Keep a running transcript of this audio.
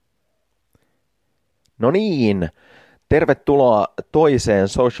No niin, tervetuloa toiseen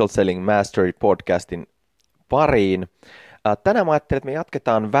Social Selling Mastery podcastin pariin. Tänään mä ajattelin, että me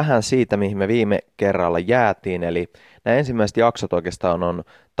jatketaan vähän siitä, mihin me viime kerralla jäätiin, eli nämä ensimmäiset jaksot oikeastaan on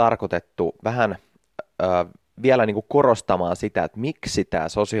tarkoitettu vähän vielä niin kuin korostamaan sitä, että miksi tämä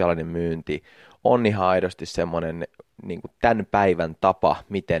sosiaalinen myynti on ihan aidosti semmoinen niin kuin tämän päivän tapa,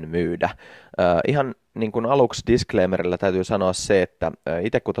 miten myydä. Ihan niin kuin aluksi disclaimerilla täytyy sanoa se, että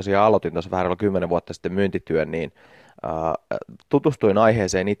itse kun tosiaan aloitin tuossa vähän 10 vuotta sitten myyntityön, niin tutustuin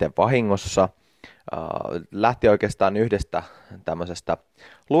aiheeseen itse vahingossa. Lähti oikeastaan yhdestä tämmöisestä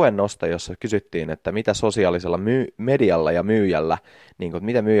luennosta, jossa kysyttiin, että mitä sosiaalisella medialla ja myyjällä, niin kuin,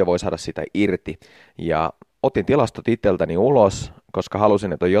 mitä myyjä voi saada sitä irti. Ja otin tilastot itseltäni ulos, koska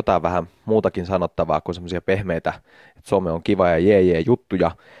halusin, että on jotain vähän muutakin sanottavaa kuin semmoisia pehmeitä, että some on kiva ja jee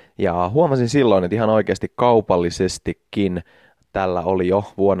juttuja. Ja huomasin silloin, että ihan oikeasti kaupallisestikin tällä oli jo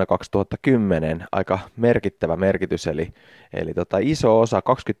vuonna 2010 aika merkittävä merkitys, eli iso osa,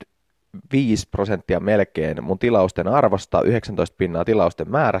 25% melkein mun tilausten arvosta, 19%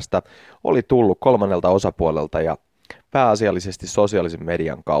 tilausten määrästä oli tullut kolmannelta osapuolelta ja pääasiallisesti sosiaalisen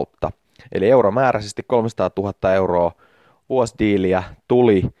median kautta. Eli euromääräisesti 300 000 euroa vuosidiiliä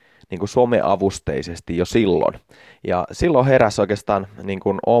tuli niin kuin someavusteisesti jo silloin. Ja silloin heräsi oikeastaan niin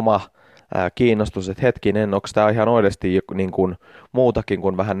kuin oma kiinnostus, että hetkinen, onko tämä ihan oikeasti niin kuin muutakin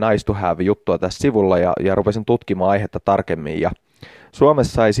kuin vähän nice to have juttua tässä sivulla, ja rupesin tutkimaan aihetta tarkemmin. Ja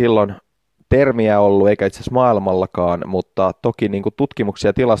Suomessa ei silloin termiä ollut, eikä itse asiassa maailmallakaan, mutta toki niin kuin tutkimuksia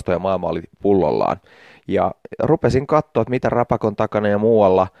ja tilastoja maailma oli pullollaan. Ja rupesin katsoa, että mitä Rapakon takana ja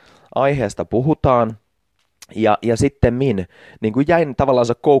muualla aiheesta puhutaan, ja sitten niin kuin jäin tavallaan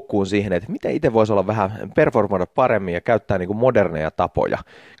koukkuun siihen, että miten itse voisi olla vähän performoida paremmin ja käyttää niin kuin moderneja tapoja,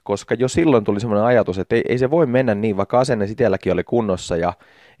 koska jo silloin tuli semmoinen ajatus, että ei se voi mennä niin, vaikka asenne itselläkin oli kunnossa ja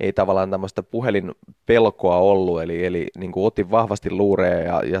ei tavallaan tämmöistä puhelinpelkoa ollut, eli niin kuin otin vahvasti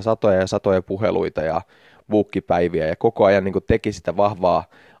luureja ja satoja puheluita ja buukkipäiviä ja koko ajan niin kuin teki sitä vahvaa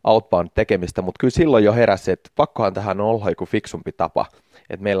outbound-tekemistä, mutta kyllä silloin jo heräsi, että pakkohan tähän olla joku fiksumpi tapa.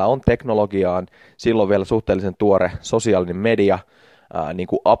 Että meillä on teknologiaan silloin vielä suhteellisen tuore sosiaalinen media niin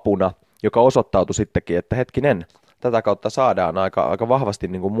kuin apuna, joka osoittautui sittenkin, että hetkinen, tätä kautta saadaan aika vahvasti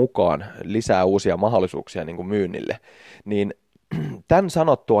niin kuin mukaan lisää uusia mahdollisuuksia niin kuin myynnille. Niin tämän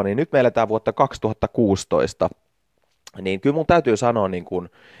sanottua, niin nyt me eletään vuotta 2016, niin kyllä mun täytyy sanoa niin kuin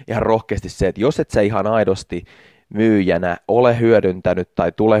ihan rohkeasti se, että jos et sä ihan aidosti myyjänä ole hyödyntänyt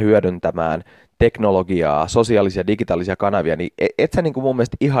tai tule hyödyntämään teknologiaa, sosiaalisia digitaalisia kanavia, niin et sä niin kuin mun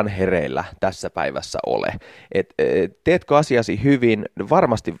mielestä ihan hereillä tässä päivässä ole. Teetkö asiasi hyvin,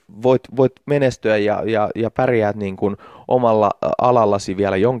 varmasti voit menestyä ja pärjäät niin kuin omalla alallasi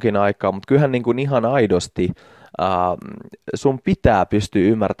vielä jonkin aikaa, mutta kyllähän niin kuin ihan aidosti sun pitää pystyä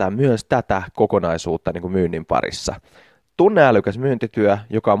ymmärtämään myös tätä kokonaisuutta niin kuin myynnin parissa. Tunneälykäs myyntityö,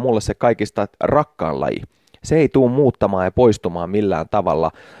 joka on mulle se kaikista rakkaan laji. Se ei tule muuttamaan ja poistumaan millään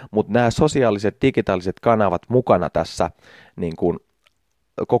tavalla, mutta nämä sosiaaliset digitaaliset kanavat mukana tässä niin kuin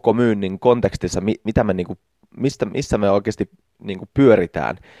koko myynnin kontekstissa, mitä me, niin kuin, missä me oikeasti niin kuin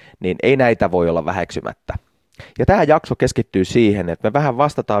pyöritään, niin ei näitä voi olla väheksymättä. Ja tämä jakso keskittyy siihen, että me vähän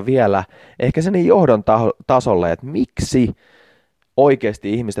vastataan vielä ehkä sen johdon tasolle, että miksi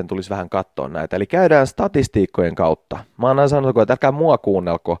oikeasti ihmisten tulisi vähän katsoa näitä. Eli käydään statistiikkojen kautta. Mä oon aina sanonut, että älkää mua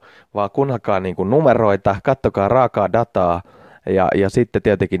kuunnelko, vaan kuunnelkaa niin kuin numeroita, kattokaa raakaa dataa ja sitten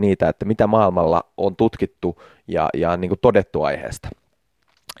tietenkin niitä, että mitä maailmalla on tutkittu ja niin kuin todettu aiheesta.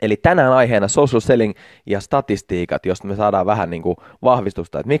 Eli tänään aiheena social selling ja statistiikat, josta me saadaan vähän niin kuin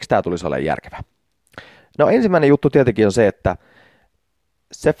vahvistusta, että miksi tämä tulisi olla järkevä. No ensimmäinen juttu tietenkin on se, että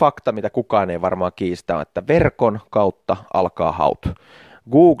se fakta, mitä kukaan ei varmaan kiistä, on, että verkon kautta alkaa haut.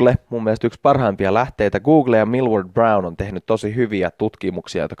 Google, mun mielestä yksi parhaimpia lähteitä, Google ja Millward Brown on tehnyt tosi hyviä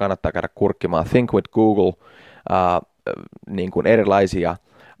tutkimuksia, joita kannattaa käydä kurkkimaan. Think with Google, niin kuin erilaisia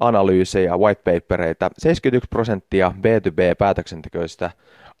analyysejä, whitepapereita. 71% B2B-päätöksentekijöistä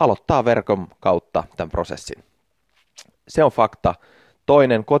aloittaa verkon kautta tämän prosessin. Se on fakta.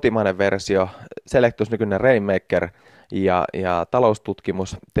 Toinen kotimainen versio, Selectus nykyinen Rainmaker ja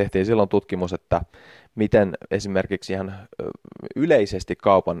taloustutkimus, tehtiin silloin tutkimus, että miten esimerkiksi ihan yleisesti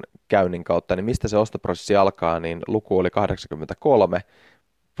kaupan käynnin kautta, niin mistä se ostoprosessi alkaa, niin luku oli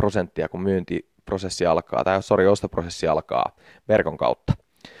 83%, kun myyntiprosessi alkaa, ostoprosessi alkaa verkon kautta.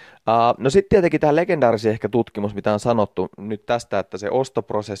 No sitten tietenkin tämä legendaarisin ehkä tutkimus, mitä on sanottu nyt tästä, että se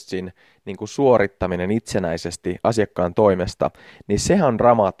ostoprosessin niin kuin suorittaminen itsenäisesti asiakkaan toimesta, niin sehän on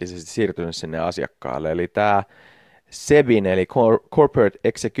dramaattisesti siirtynyt sinne asiakkaalle. Eli tämä SEBin eli Corporate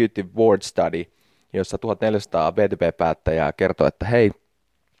Executive Board Study, jossa 1400 B2B-päättäjää kertoo, että hei,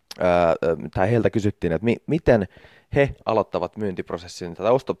 tai heiltä kysyttiin, että miten he aloittavat myyntiprosessinsa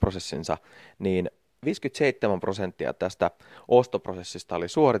tai ostoprosessinsa, niin 57% tästä ostoprosessista oli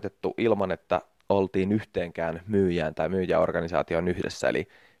suoritettu ilman, että oltiin yhteenkään myyjään tai myyjäorganisaation yhdessä, eli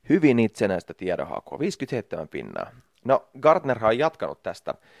hyvin itsenäistä tiedonhakua, 57%. No, Gartnerhan on jatkanut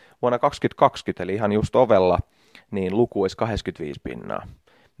tästä vuonna 2020, eli ihan just ovella, niin luku olisi 85%.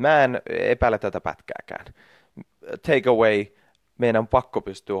 Mä en epäile tätä pätkääkään. Takeaway, meidän on pakko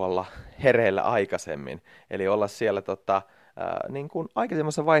pystyä olla hereillä aikaisemmin, eli olla siellä niin kuin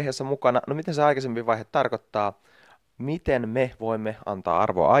aikaisemmassa vaiheessa mukana. No miten se aikaisempi vaihe tarkoittaa? Miten me voimme antaa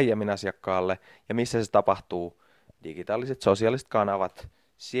arvoa aiemmin asiakkaalle ja missä se tapahtuu? Digitaaliset sosiaaliset kanavat,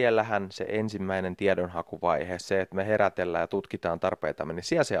 siellähän se ensimmäinen tiedonhakuvaihe, se, että me herätellään ja tutkitaan tarpeitamme, niin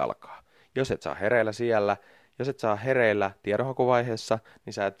siellä se alkaa. Jos et saa hereillä siellä, jos et saa hereillä tiedonhakuvaiheessa,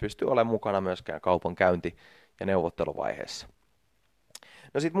 niin sä et pysty olemaan mukana myöskään kaupankäynti- ja neuvotteluvaiheessa.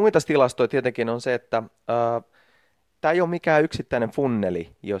 No sitten muita tilastoja tietenkin on se, että tämä ei ole mikään yksittäinen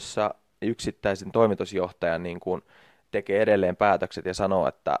funneli, jossa yksittäisen toimitusjohtajan niin kuin tekee edelleen päätökset ja sanoo,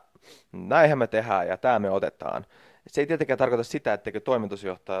 että näinhän me tehdään ja tämä me otetaan. Se ei tietenkään tarkoita sitä, etteikö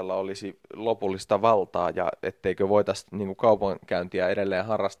toimitusjohtajalla olisi lopullista valtaa ja etteikö voitaisiin niin kuin kaupankäyntiä edelleen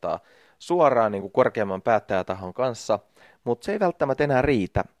harrastaa suoraan niin kuin korkeamman päättäjätahon kanssa, mutta se ei välttämättä enää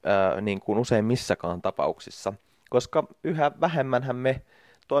riitä niin kuin useimmissakaan tapauksissa, koska yhä vähemmänhän me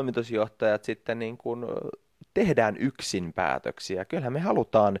toimitusjohtajat sitten niin kuin tehdään yksin päätöksiä. Kyllähän me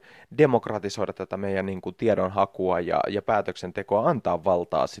halutaan demokratisoida tätä meidän niin kuin tiedonhakua ja päätöksentekoa, antaa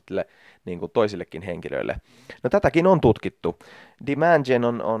valtaa sille niin kuin toisillekin henkilöille. No tätäkin on tutkittu. Demandgen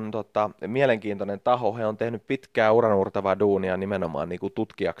on mielenkiintoinen taho. He on tehnyt pitkää uranuurtavaa duunia nimenomaan niin kuin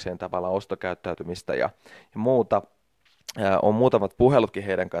tutkiakseen tavallaan ostokäyttäytymistä ja muuta. On muutamat puhelutkin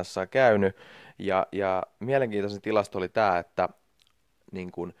heidän kanssaan käynyt ja mielenkiintoisen tilasto oli tämä, että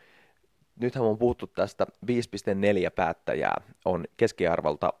niin kuin, nythän on puhuttu tästä 5,4 päättäjää on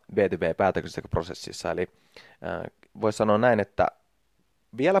keskiarvolta B2B-päätöksentekoprosessissa, eli voisi sanoa näin, että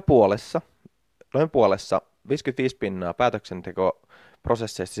vielä noin puolessa 55%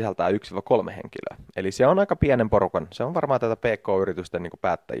 päätöksentekoprosesseista sisältää 1-3 henkilöä. Eli se on aika pienen porukan, se on varmaan tätä PK-yritysten niin kuin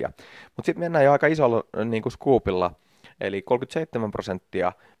päättäjiä. Mutta sitten mennään jo aika isolla niin kuin scoopilla, eli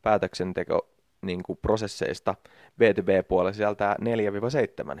 37% päätöksenteko niin kuin prosesseista B2B-puolella sisältää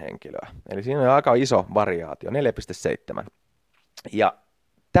 4-7 henkilöä. Eli siinä on aika iso variaatio, 4,7. Ja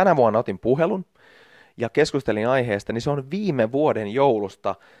tänä vuonna otin puhelun ja keskustelin aiheesta, niin se on viime vuoden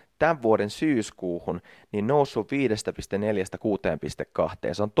joulusta tämän vuoden syyskuuhun niin noussut 5,4-6,2.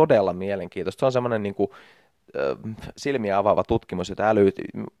 Se on todella mielenkiintoista. Se on semmoinen niin kuin, silmiä avaava tutkimus, jota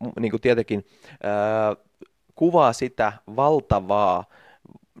niin kuin tietenkin kuvaa sitä valtavaa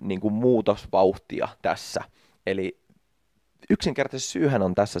niin kuin muutosvauhtia tässä. Eli yksinkertaisesti syyhän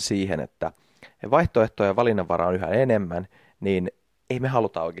on tässä siihen, että vaihtoehtoja ja valinnanvaraa on yhä enemmän, niin ei me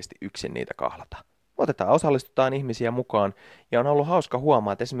haluta oikeasti yksin niitä kahlata. Osallistutaan ihmisiä mukaan, ja on ollut hauska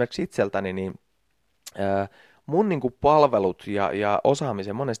huomaa, että esimerkiksi itseltäni niin, mun niin kuin palvelut ja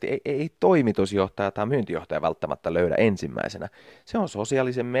osaamisen monesti ei toimitusjohtaja tai myyntijohtaja välttämättä löydä ensimmäisenä. Se on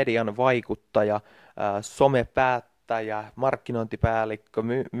sosiaalisen median vaikuttaja, somepäättäjä, markkinointipäällikkö,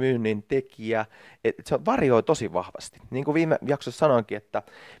 myynnin tekijä. Se varioi tosi vahvasti. Niin kuin viime jaksossa sanoinkin, että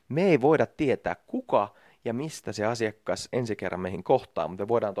me ei voida tietää kuka ja mistä se asiakas ensi kerran meihin kohtaa, mutta me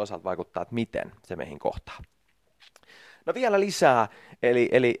voidaan toisaalta vaikuttaa, että miten se meihin kohtaa. No vielä lisää,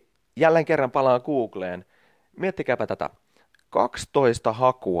 eli jälleen kerran palaan Googleen. Miettikääpä tätä. 12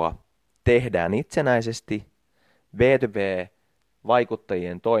 hakua tehdään itsenäisesti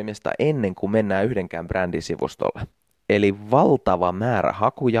B2B-vaikuttajien toimesta ennen kuin mennään yhdenkään brändin sivustolle. Eli valtava määrä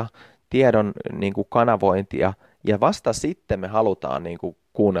hakuja, tiedon niin kuin kanavointia, ja vasta sitten me halutaan niin kuin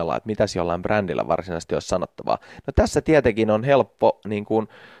kuunnella, että mitäs jollain brändillä varsinaisesti olisi sanottavaa. No tässä tietenkin on helppo niin kuin,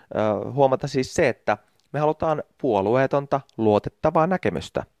 huomata siis se, että me halutaan puolueetonta, luotettavaa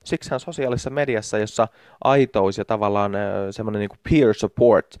näkemystä. Siksihän sosiaalisessa mediassa, jossa aitous ja tavallaan semmoinen niin kuin peer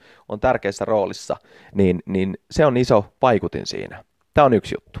support on tärkeässä roolissa, niin se on iso vaikutin siinä. Tämä on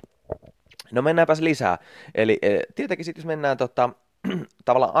yksi juttu. No mennäänpäs lisää. Eli tietenkin sitten jos mennään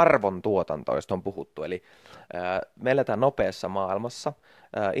tavallaan arvontuotantoon, josta on puhuttu. Eli me eletään nopeassa maailmassa.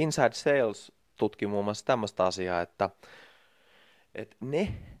 Inside Sales tutki muun muassa tämmöistä asiaa, että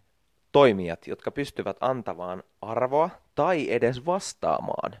ne toimijat, jotka pystyvät antamaan arvoa tai edes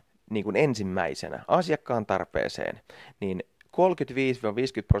vastaamaan niin kuin ensimmäisenä asiakkaan tarpeeseen, niin 35-50%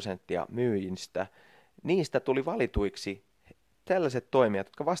 myyjistä, niistä tuli valituiksi tällaiset toimijat,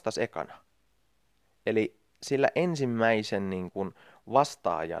 jotka vastasivat ekana. Eli sillä ensimmäisen niin kuin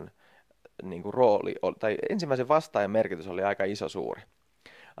vastaajan niin kuin rooli, tai ensimmäisen vastaajan merkitys oli aika suuri.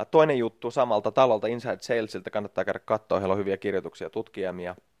 Toinen juttu samalta talolta Inside Salesilta, kannattaa käydä katsoa, heillä on hyviä kirjoituksia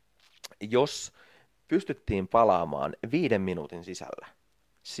tutkiamia. Jos pystyttiin palaamaan 5 minuutin sisällä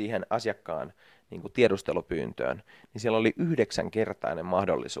siihen asiakkaan niin kuin tiedustelupyyntöön, niin siellä oli 9-kertainen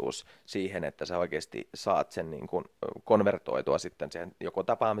mahdollisuus siihen, että sä oikeasti saat sen niin kuin konvertoitua sitten siihen joko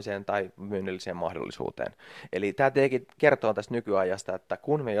tapaamiseen tai myynnilliseen mahdollisuuteen. Eli tämä tietenkin kertoo tästä nykyajasta, että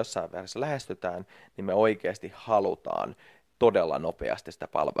kun me jossain vaiheessa lähestytään, niin me oikeasti halutaan todella nopeasti sitä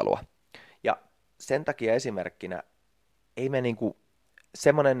palvelua. Ja sen takia esimerkkinä ei me niin kuin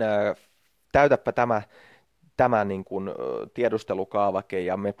semmoinen täytäpä tämä niin kuin tiedustelukaavake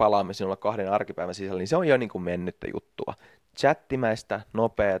ja me palaamme sinulla 2 arkipäivän sisällä, niin se on jo niin kuin mennyttä juttua. Chattimäistä,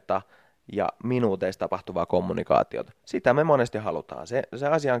 nopeata ja minuuteista tapahtuvaa kommunikaatiota. Sitä me monesti halutaan. Se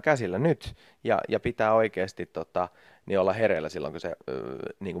asia on käsillä nyt ja pitää oikeasti niin olla hereillä silloin, kun se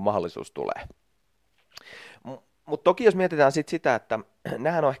niin kuin mahdollisuus tulee. Mutta toki jos mietitään sitä, että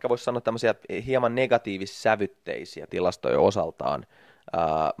nämähän on ehkä voisi sanoa tämmöisiä hieman negatiivissävytteisiä tilastoja osaltaan,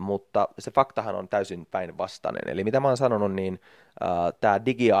 mutta se faktahan on täysin päinvastainen. Eli mitä mä oon sanonut, niin tämä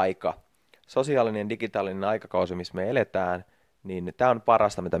digiaika, sosiaalinen digitaalinen aikakausi, missä me eletään, niin tämä on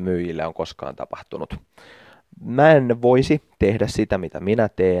parasta, mitä myyjille on koskaan tapahtunut. Mä en voisi tehdä sitä, mitä minä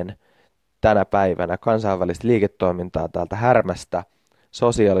teen tänä päivänä, kansainvälistä liiketoimintaa täältä härmästä,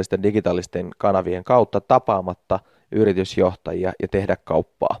 sosiaalisten digitaalisten kanavien kautta tapaamatta yritysjohtajia ja tehdä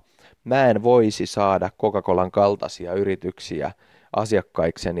kauppaa. Mä en voisi saada Coca-Colan kaltaisia yrityksiä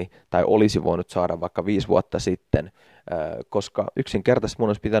asiakkaikseni, tai olisi voinut saada vaikka 5 vuotta sitten, koska yksinkertaisesti mun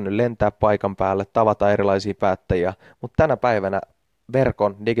olisi pitänyt lentää paikan päälle, tavata erilaisia päättäjiä, mutta tänä päivänä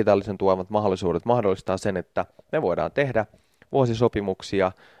verkon digitaalisen tuomat mahdollisuudet mahdollistaa sen, että me voidaan tehdä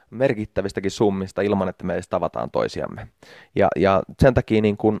vuosisopimuksia merkittävistäkin summista ilman, että me edes tavataan toisiamme. Ja sen takia,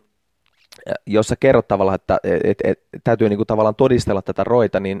 niin kun, jos sä kerrot tavallaan, että täytyy niin kun tavallaan todistella tätä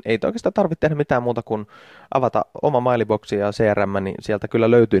roita, niin ei oikeastaan tarvitse tehdä mitään muuta kuin avata oma mailiboksi ja CRM, niin sieltä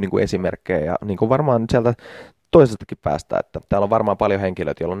kyllä löytyy niin kun esimerkkejä ja niin kun varmaan sieltä toisestakin päästä, että täällä on varmaan paljon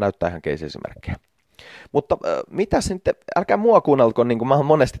henkilöitä, joilla näyttää ihan case-esimerkkejä. Mutta mitä sitten, älkää mua kuunnelko, niin kuin mä oon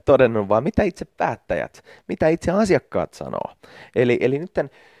monesti todennut, vaan mitä itse päättäjät, mitä itse asiakkaat sanoo. Eli nyt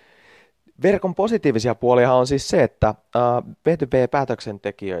verkon positiivisia puolia on siis se, että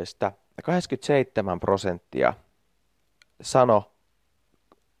B2B-päätöksentekijöistä 87% sanoi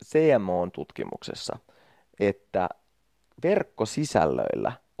CMO-tutkimuksessa, että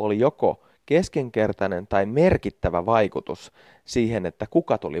verkkosisällöillä oli joko keskinkertainen tai merkittävä vaikutus siihen, että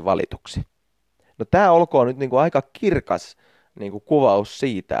kuka tuli valituksi. No tämä olkoon nyt niin kuin aika kirkas niin kuin kuvaus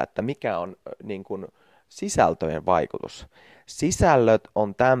siitä, että mikä on niin kuin sisältöjen vaikutus. Sisällöt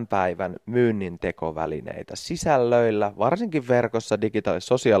on tämän päivän myynnin tekovälineitä. Sisällöillä, varsinkin verkossa,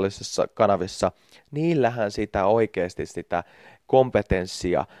 digitaalisissa, sosiaalisissa kanavissa, niillähän sitä oikeasti sitä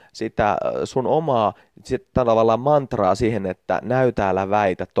kompetenssia, sitä sun omaa tavallaan mantraa siihen, että näytä, älä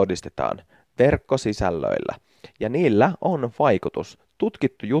väitä, todistetaan verkkosisällöillä. Ja niillä on vaikutus.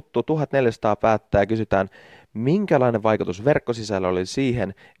 Tutkittu juttu, 1400 päättää ja kysytään, minkälainen vaikutus verkkosisällä oli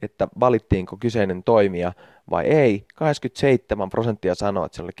siihen, että valittiinko kyseinen toimija vai ei. 87% sanoo,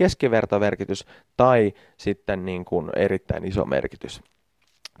 että se oli keskivertomerkitys tai sitten niin kuin erittäin iso merkitys.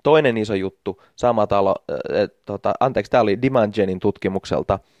 Toinen iso juttu, sama talo, tämä oli DemandGenin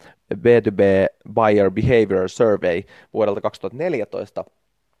tutkimukselta, B2B Buyer Behavior Survey vuodelta 2014,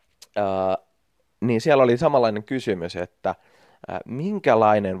 niin siellä oli samanlainen kysymys, että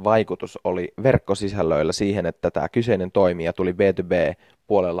minkälainen vaikutus oli verkkosisällöillä siihen, että tämä kyseinen toimija tuli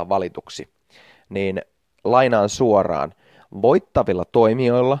B2B-puolella valituksi, niin lainaan suoraan voittavilla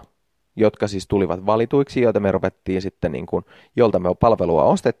toimijoilla, jotka siis tulivat valituiksi, joita me ruvettiin sitten, niin kuin, jolta me palvelua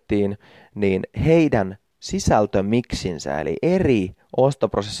ostettiin, niin heidän sisältömiksinsä, eli eri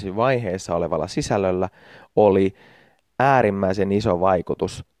ostoprosessin vaiheessa olevalla sisällöllä oli äärimmäisen iso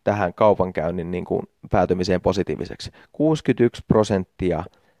vaikutus tähän kaupankäynnin niin kuin päätymiseen positiiviseksi. 61%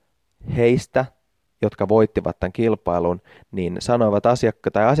 heistä, jotka voittivat tämän kilpailun, niin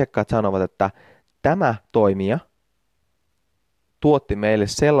asiakkaat sanovat, että tämä toimija tuotti meille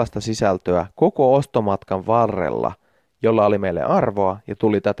sellaista sisältöä koko ostomatkan varrella, jolla oli meille arvoa ja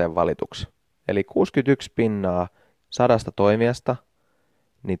tuli täten valituksi. Eli 61% 100 toimijasta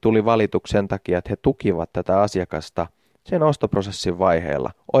niin tuli valituksi sen takia, että he tukivat tätä asiakasta sen ostoprosessin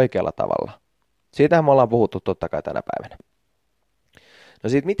vaiheella oikealla tavalla. Siitähän me ollaan puhuttu totta kai tänä päivänä. No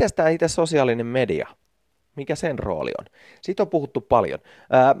siitä, miten tämä itse sosiaalinen media? Mikä sen rooli on? Siitä on puhuttu paljon.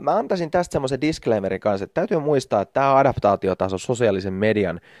 Mä antaisin tästä semmoisen disclaimerin kanssa, että täytyy muistaa, että tämä adaptaatiotaso sosiaalisen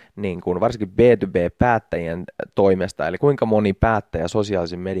median, niin kuin varsinkin B2B-päättäjien toimesta, eli kuinka moni päättäjä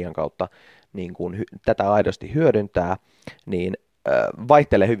sosiaalisen median kautta niin kuin tätä aidosti hyödyntää, niin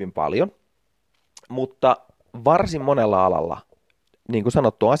vaihtelee hyvin paljon, mutta varsin monella alalla, niin kuin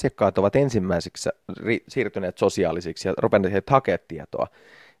sanottu, asiakkaat ovat ensimmäiseksi siirtyneet sosiaalisiksi ja rupenneet hakemaan tietoa,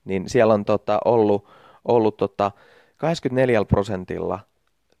 niin siellä on ollut 84%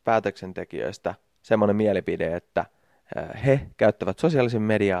 päätöksentekijöistä semmoinen mielipide, että he käyttävät sosiaalisen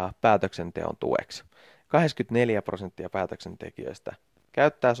mediaa päätöksenteon tueksi. 84% päätöksentekijöistä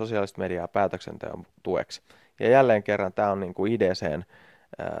käyttää sosiaalista mediaa päätöksenteon tueksi. Ja jälleen kerran tämä on niin kuin IDC:n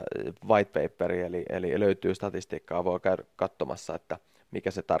white paperi, eli löytyy statistiikkaa, voi käydä katsomassa, että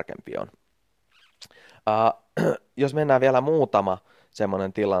mikä se tarkempi on. Jos mennään vielä muutama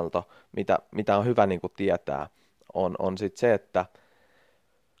semmoinen tilanto, mitä on hyvä niin kuin tietää, on sitten se, että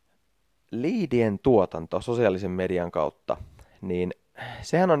liidien tuotanto sosiaalisen median kautta, niin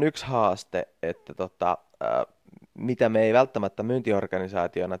sehän on yksi haaste, että mitä me ei välttämättä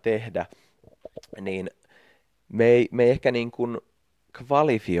myyntiorganisaationa tehdä, niin me ei ehkä niin kuin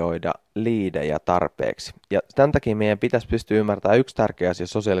kvalifioida liidejä tarpeeksi. Ja tämän takia meidän pitäisi pystyä ymmärtämään yksi tärkeä asia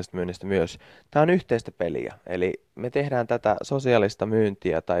sosiaalisesta myynnistä myös. Tämä on yhteistä peliä. Eli me tehdään tätä sosiaalista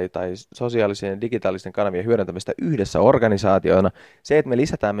myyntiä tai sosiaalisen ja digitaalisten kanavien hyödyntämistä yhdessä organisaatioina. Se, että me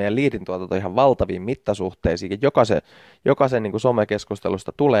lisätään meidän liidin tuotanto ihan valtaviin mittasuhteisiin, ja jokaisen niin kuin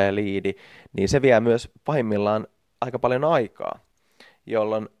somekeskustelusta tulee liidi, niin se vie myös pahimmillaan aika paljon aikaa,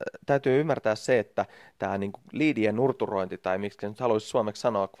 jolloin täytyy ymmärtää se, että tämä niin kuin liidien nurturointi, tai miksi nyt haluaisi suomeksi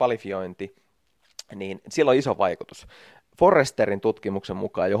sanoa kvalifiointi, niin sillä on iso vaikutus. Forresterin tutkimuksen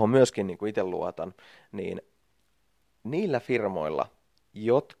mukaan, johon myöskin niin kuin itse luotan, niin niillä firmoilla,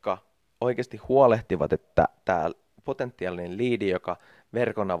 jotka oikeasti huolehtivat, että tämä potentiaalinen liidi, joka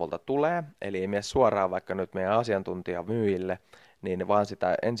verkon avulta tulee, eli ei mene suoraan vaikka nyt meidän asiantuntijamyyjille, niin vaan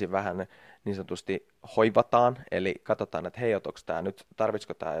sitä ensin vähän niin sanotusti hoivataan, eli katsotaan, että hei,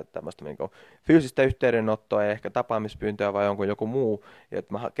 tarvitsiko tämä tämmöistä niin kuin fyysistä yhteydenottoa ja ehkä tapaamispyyntöä vai onko joku muu, ja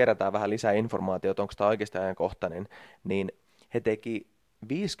että me kerätään vähän lisää informaatiota, onko tämä oikeasti ajankohtainen, niin he teki 50%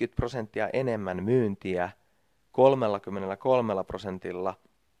 enemmän myyntiä 33%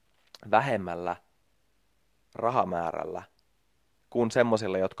 vähemmällä rahamäärällä kuin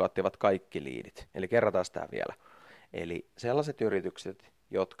semmoisilla, jotka ottivat kaikki liidit. Eli kerrataan sitä vielä. Eli sellaiset yritykset,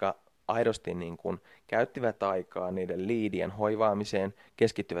 jotka aidosti niin kuin käyttivät aikaa niiden liidien hoivaamiseen,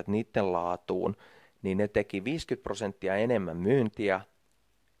 keskittyvät niiden laatuun, niin ne teki 50% enemmän myyntiä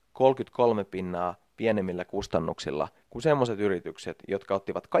 33% pienemmillä kustannuksilla kuin sellaiset yritykset, jotka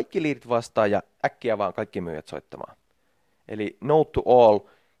ottivat kaikki liidit vastaan ja äkkiä vaan kaikki myyjät soittamaan. Eli note to all,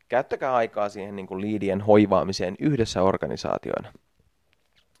 käyttäkää aikaa siihen niin kuin liidien hoivaamiseen yhdessä organisaatioina.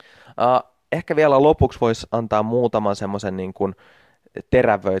 Ehkä vielä lopuksi voisi antaa muutaman semmoisen niin kuin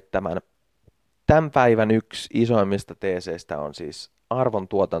terävöittämän. Tämän päivän yksi isoimmista teeseistä on siis arvon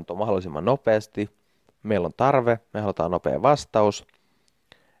tuotanto mahdollisimman nopeasti. Meillä on tarve, me halutaan nopea vastaus.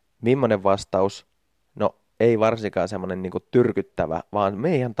 Millainen vastaus? No ei varsinkaan semmoinen niin kuin tyrkyttävä, vaan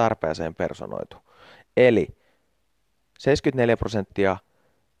meidän tarpeeseen personoitu. Eli 74%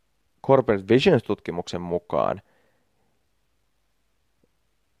 Corporate Visions-tutkimuksen mukaan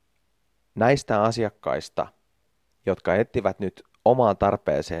näistä asiakkaista, jotka etsivät nyt omaan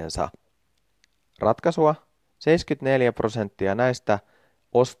tarpeeseensa ratkaisua, 74% näistä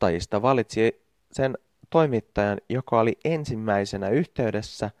ostajista valitsi sen toimittajan, joka oli ensimmäisenä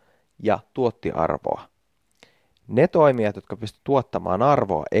yhteydessä ja tuotti arvoa. Ne toimijat, jotka pystyivät tuottamaan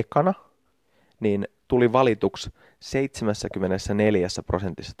arvoa ekana, niin tuli valituksi 74%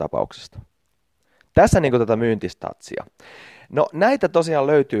 tapauksista. Tässä niin kuin tätä myyntistatsia. No näitä tosiaan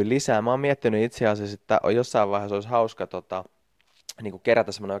löytyy lisää. Mä oon miettinyt itse asiassa, että jossain vaiheessa olisi hauska niin kuin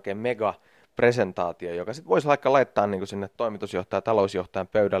kerätä semmoinen oikein mega-presentaatio, joka sitten voisi vaikka laittaa niin kuin sinne toimitusjohtajan, talousjohtajan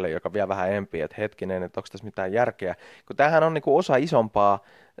pöydälle, joka vie vähän empiä, että hetkinen, että onko tässä mitään järkeä. Kun tämähän on niin kuin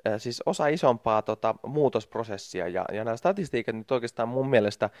osa isompaa muutosprosessia, ja nämä statistiikat nyt oikeastaan mun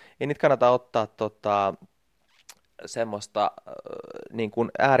mielestä, ei niitä kannata ottaa semmoista niin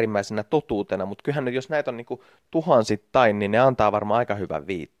kuin äärimmäisenä totuutena, mutta kyllähän nyt jos näitä on niin kuin tuhansittain, niin ne antaa varmaan aika hyvän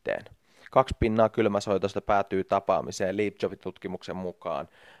viitteen. 2% kylmäsoitosta päätyy tapaamiseen Leapjob-tutkimuksen mukaan.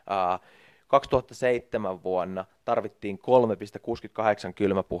 2007 vuonna tarvittiin 3,68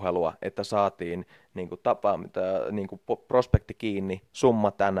 kylmäpuhelua, että saatiin niin kuin prospekti kiinni,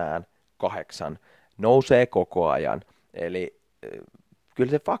 summa tänään 8, nousee koko ajan. Eli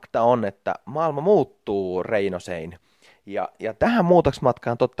kyllä se fakta on, että maailma muuttuu reinosein. Ja tähän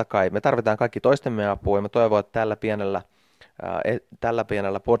muutoksmatkaan totta kai me tarvitaan kaikki toistemme apua, ja mä toivon, että tällä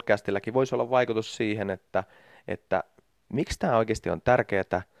pienellä podcastillakin voisi olla vaikutus siihen, että miksi tämä oikeasti on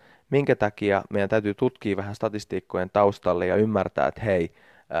tärkeää, minkä takia meidän täytyy tutkia vähän statistiikkojen taustalle ja ymmärtää, että hei,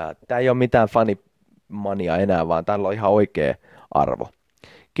 tämä ei ole mitään fanimania enää, vaan täällä on ihan arvo.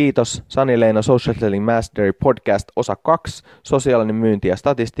 Kiitos Sani-Leena Social Selling Mastery Podcast osa 2, sosiaalinen myynti ja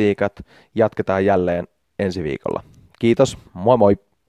statistiikat. Jatketaan jälleen ensi viikolla. Kiitos, moi moi!